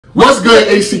What's good,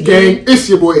 AC gang? It's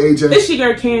your boy AJ. It's your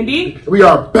girl Candy. We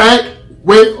are back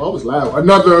with, oh, it was loud,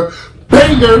 another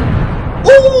banger.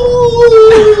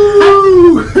 Ooh!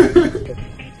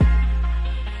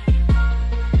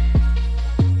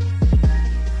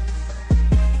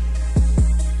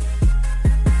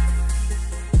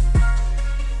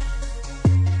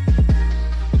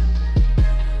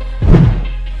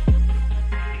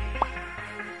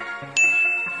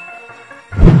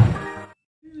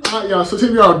 Alright, y'all, so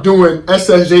today we are doing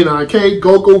SSJ9K,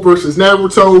 Goku versus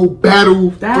Naruto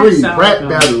Battle 3, rap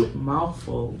battle.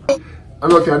 Mouthful. I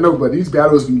know, but these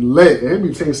battles be lit. And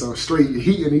be taking some straight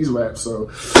heat in these raps,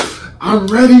 so I'm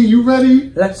ready. You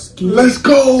ready? Let's go. Let's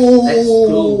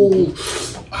go.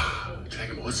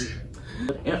 Dragon Ball Z.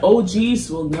 And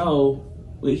OGs will know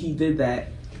when he did that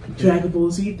Dragon Ball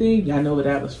Z thing. Y'all know where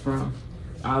that was from.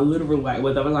 I literally that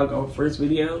was like our first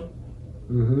video.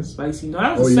 Spicy. No,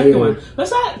 that was the second one. What's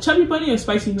that? Chubby Bunny or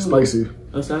Spicy Noodle? Spicy.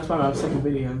 Oh, so that's probably our second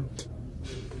video.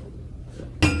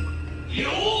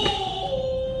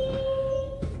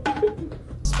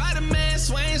 Spider-Man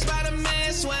swing,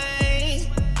 Spider-Man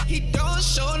swing. He don't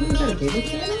show no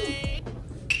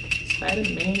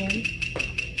Spider-Man.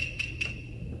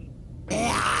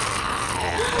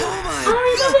 Oh my I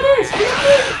remember this.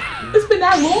 It's been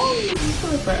that long. It's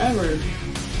been forever.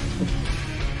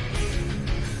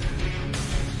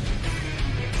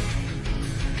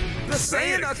 The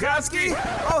Saiyan Akatsuki?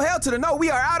 Oh, hell to the no, we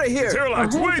are out of here.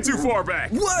 Terraline's way too far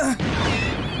back. What?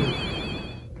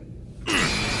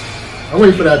 I'm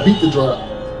waiting for that beat to drop.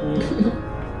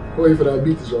 I'm waiting for that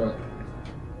beat to drop.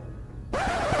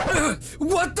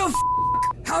 What the f?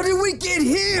 How did we get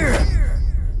here?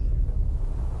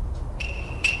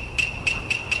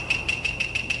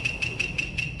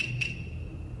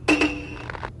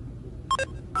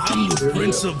 I'm the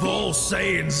prince of all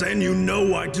Saiyans, and you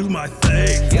know I do my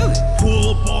thing. Pull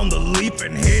up on the leaf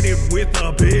and hit it with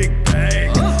a big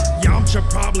bang. Yamcha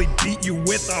probably beat you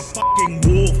with a fucking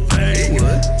wolf fang.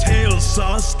 Tail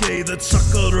Sasuke, the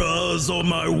Sakura's on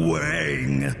my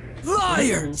wing.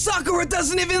 Liar! Sakura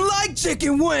doesn't even like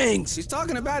chicken wings! She's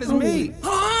talking about his meat.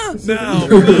 Huh? Now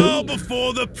bow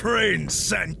before the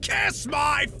prince and kiss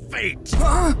my feet.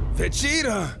 Huh?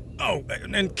 Vegeta! Oh,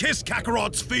 and kiss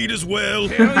Kakarot's feet as well.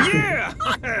 Hell yeah!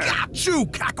 I got you,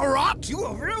 Kakarot! You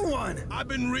a real one! I've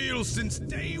been real since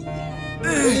day one.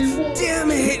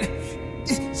 Damn it!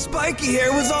 Spiky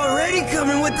Hair was already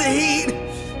coming with the heat,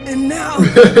 and now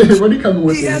When he coming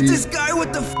with he the has heat? this guy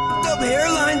with the f***ed up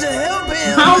hairline to help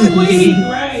him. How weak,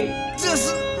 right?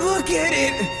 Just look at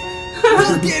it.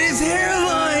 Look at his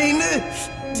hairline.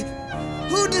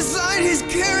 Who designed his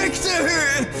character?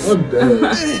 I'm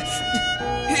dead.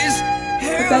 His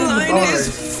hairline is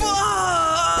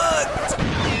fucked!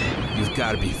 You've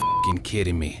got to be f***ing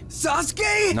kidding me.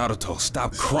 Sasuke? Naruto,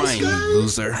 stop crying, you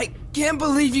loser. I can't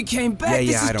believe you came back.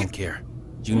 Yeah, I don't care.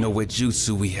 You know what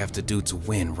jutsu we have to do to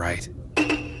win, right?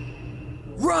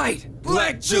 Right!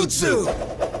 Black Jutsu!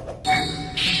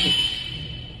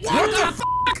 What the f***?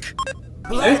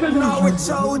 Black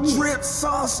Naruto drip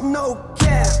sauce, no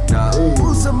cap.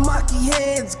 Uzumaki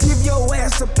hands, give your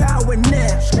ass a power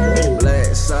nap.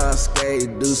 Black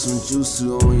Sasuke, do some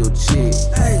jutsu on your chick.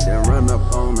 Then run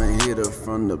up on and hit her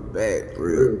from the back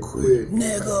real quick.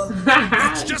 Nigga.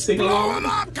 Let's just blow him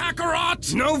up,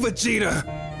 Kakarot! No, Vegeta!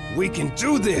 We can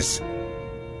do this!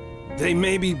 They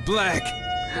may be black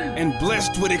and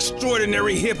blessed with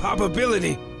extraordinary hip-hop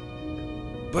ability,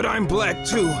 but I'm black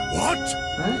too. What?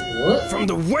 What? From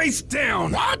the waist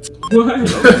down! What? I'm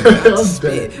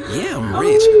dead. Yeah, I'm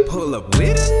rich. Pull up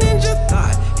with a ninja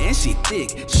thought, and she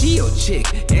thick. She your chick,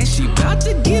 and she bout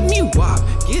to give me wop.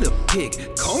 Get a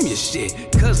pic, comb your shit,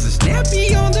 cause the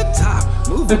snappy on the top.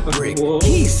 Move a brick,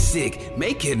 he's sick.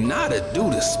 Make it nada do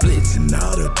the splits.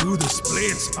 Nada do the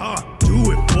splits,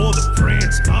 do it for the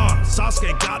friends,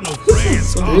 Sasuke got no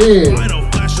friends, Final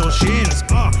flash your shins,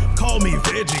 call me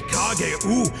Veggie Kage,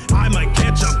 ooh, I might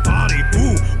catch a body,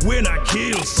 ooh, when I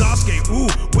kill Sasuke, ooh,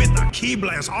 with a key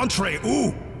blast entree,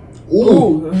 ooh.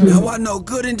 Ooh. Now I know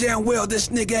good and damn well this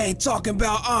nigga ain't talking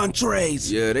about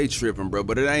entrees. Yeah, they tripping, bro,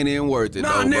 but it ain't even worth it,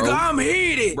 Nah, though, nigga, bro. I'm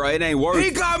heated. Bro, it ain't worth He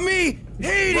it. got me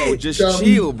heated. Bro, just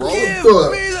chill, bro. Give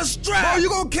me the strap. Bro, you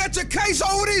gonna catch a case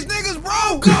over these niggas,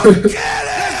 bro? Go get it.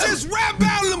 Let's just rap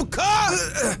battle them,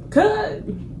 cuz. Cut.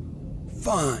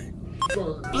 Fine.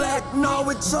 Black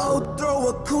Naruto, throw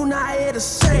a kunai at a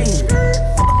same.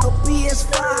 Fuck a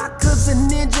PS5, cause a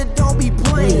ninja don't be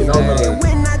playing. And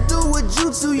when I do a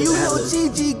jutsu, you know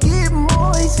Gigi get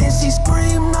moist. And she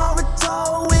scream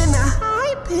Naruto in a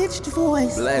high-pitched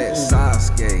voice. Black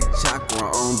Sasuke, chakra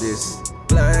on this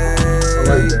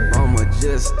blade. Mama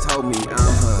just told me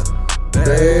I'm her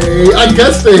Hey, I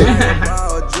guessed it.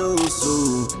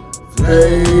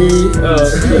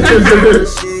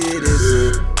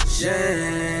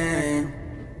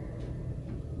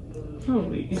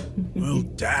 Holy. Well,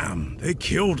 damn, they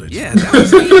killed it. Yeah, that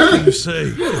was neat. What do you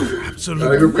say?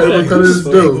 Absolutely.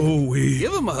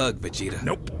 Give him a hug, Vegeta.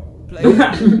 Nope. Play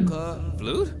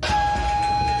flute.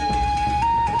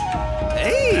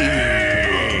 Hey.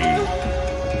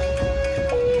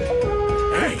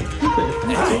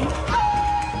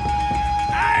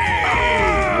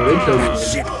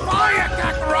 Shit, fire,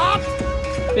 Kakarot!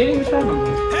 They didn't even try no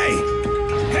more.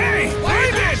 Hey, play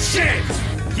that shit!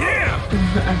 Yeah!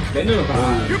 They knew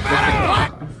about it. You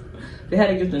better! They had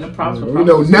to give them the props for You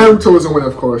know, Naruto is a winner,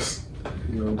 of course.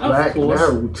 You know, Black course.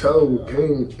 Naruto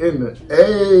came in the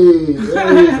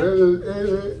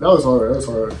That was hard. That was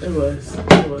hard. It was.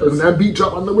 So when that beat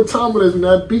drop, I know what time it is. When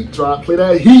that beat drop, play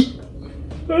that heat.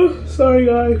 Oh, sorry,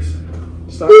 guys.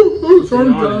 Sorry.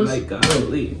 Sorry, guys. Like,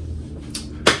 golly.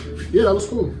 Yeah, that was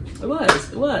cool. It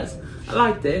was. I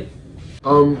liked it. I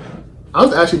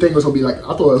was actually thinking it was gonna be like,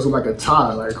 I thought it was like a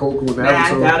tie, like Goku and Naruto.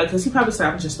 I doubt it, because he probably said,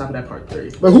 I'm just stopping at part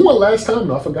 3. But who won last time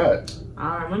though? I forgot.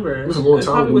 I remember. It was a long time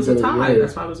probably ago was we a did it, tie. yeah.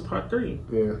 That's why it was part 3.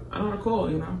 Yeah. I don't recall,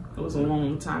 you know. It was a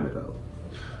long time ago.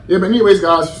 Yeah, but anyways,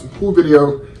 guys, cool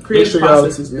video. Creative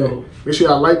process is dope. Make sure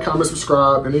y'all like, comment,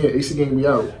 subscribe, and then AC Game, we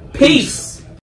out. Peace.